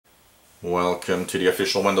Welcome to the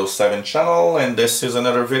official Windows 7 channel, and this is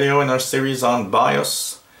another video in our series on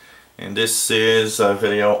BIOS. And this is a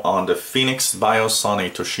video on the Phoenix BIOS on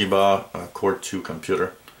a Toshiba Core 2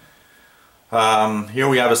 computer. Here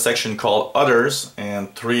we have a section called Others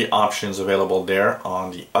and three options available there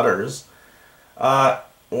on the Others.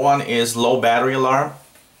 One is low battery alarm.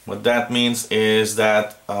 What that means is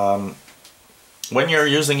that when you're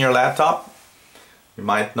using your laptop, you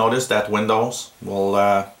might notice that Windows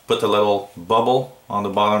will put a little bubble on the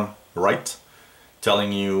bottom right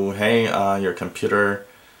telling you, hey, your computer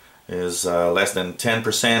is less than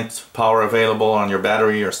 10% power available on your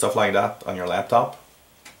battery or stuff like that on your laptop.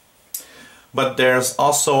 But there's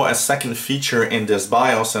also a second feature in this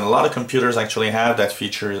BIOS, and a lot of computers actually have that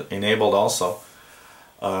feature enabled also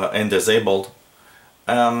and disabled.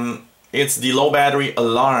 It's the low battery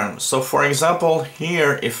alarm. So for example,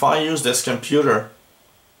 here, if I use this computer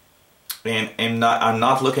and I'm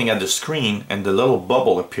not looking at the screen and the little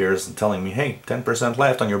bubble appears and telling me, hey, 10%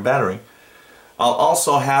 left on your battery, I'll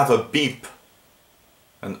also have a beep,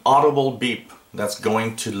 an audible beep that's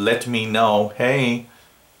going to let me know, hey,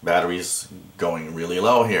 battery's going really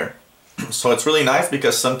low here. So it's really nice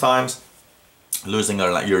because sometimes you're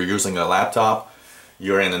using a laptop,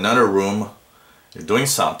 you're in another room, you're doing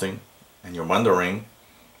something, and you're wondering,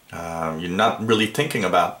 you're not really thinking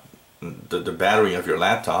about the battery of your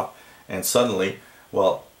laptop, and suddenly,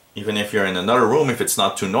 well, even if you're in another room, if it's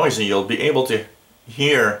not too noisy, you'll be able to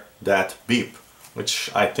hear that beep,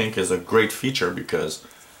 which I think is a great feature because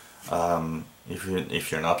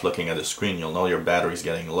if you're not looking at the screen, you'll know your battery's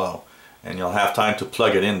getting low, and you'll have time to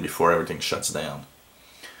plug it in before everything shuts down.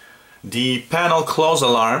 The panel close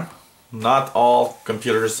alarm, not all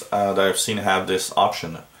computers that I've seen have this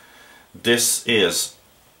option. This is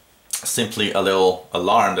simply a little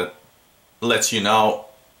alarm that lets you know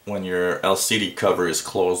when your LCD cover is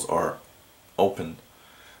closed or open.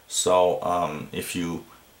 So if you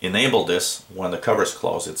enable this, when the cover is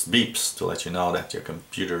closed, it beeps to let you know that your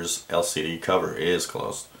computer's LCD cover is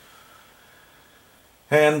closed.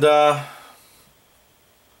 And I'm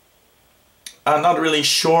not really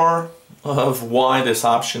sure of why this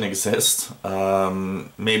option exists.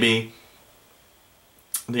 Maybe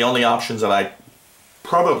the only options that I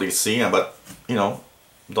probably see, but you know,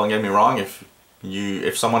 don't get me wrong,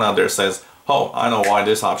 if someone out there says, oh, I know why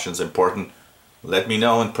this option is important, let me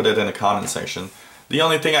know and put it in the comment section. The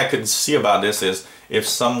only thing I could see about this is if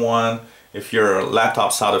your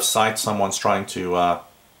laptop's out of sight, someone's trying to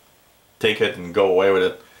take it and go away with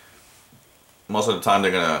it, most of the time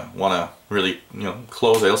they're gonna want to really,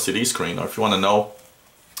 close the LCD screen, or if you want to know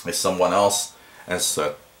if someone else has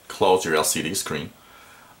closed your LCD screen.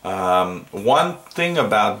 One thing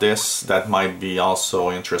about this that might be also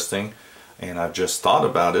interesting, and I've just thought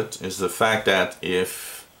about it, is the fact that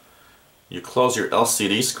if you close your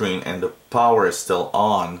LCD screen and the power is still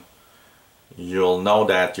on, you'll know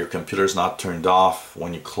that your computer's not turned off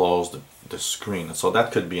when you close the screen. So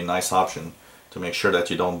that could be a nice option to make sure that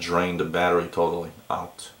you don't drain the battery totally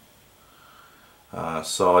out.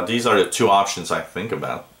 So these are the two options I think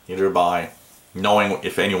about, either by knowing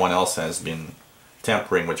if anyone else has been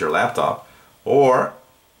tampering with your laptop, or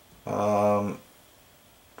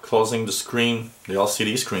closing the screen, the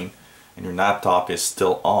LCD screen, and your laptop is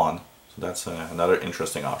still on. So that's another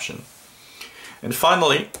interesting option. And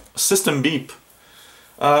finally, system beep.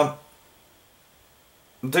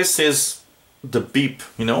 This is the beep,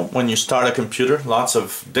 when you start a computer. Lots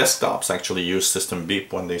of desktops actually use system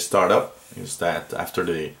beep when they start up. Is that after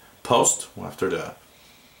the post, after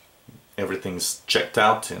everything's checked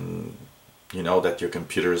out and you know that your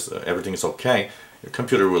computer's everything's okay, your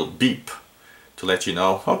computer will beep to let you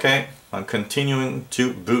know, okay, I'm continuing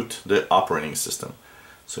to boot the operating system.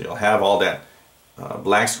 So you'll have all that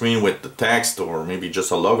blank screen with the text or maybe just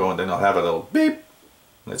a logo, and then you'll have a little beep,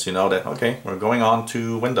 lets you know that, okay, we're going on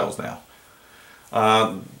to Windows now.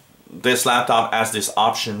 This laptop has this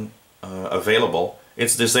option available.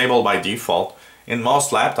 It's disabled by default. In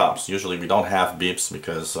most laptops, usually we don't have beeps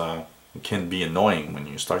because it can be annoying when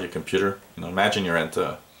you start your computer. Imagine you're at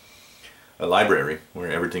a library where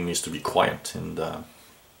everything needs to be quiet and the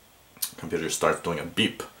computer starts doing a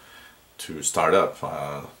beep to start up.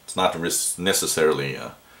 It's not necessarily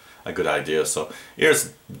a good idea. So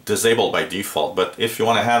here's disabled by default, but if you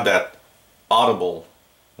want to have that audible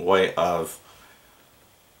way of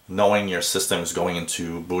knowing your system is going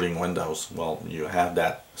into booting Windows, well, you have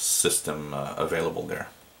that system available there.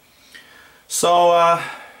 So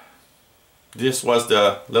this was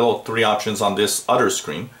the little three options on this other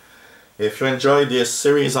screen. If you enjoyed this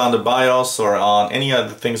series on the BIOS or on any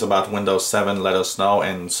other things about Windows 7, let us know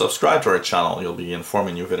and subscribe to our channel. You'll be informed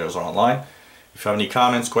when new videos are online. If you have any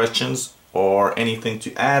comments, questions, or anything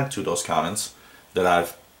to add to those comments that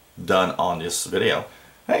I've done on this video,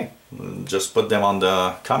 hey, just put them on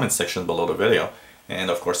the comment section below the video.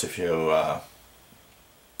 And of course, if you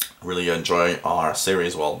really enjoy our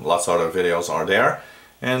series, well, lots of other videos are there,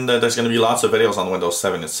 and there's going to be lots of videos on Windows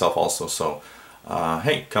 7 itself also. So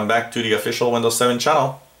hey, come back to the official Windows 7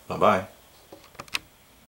 channel. Bye bye.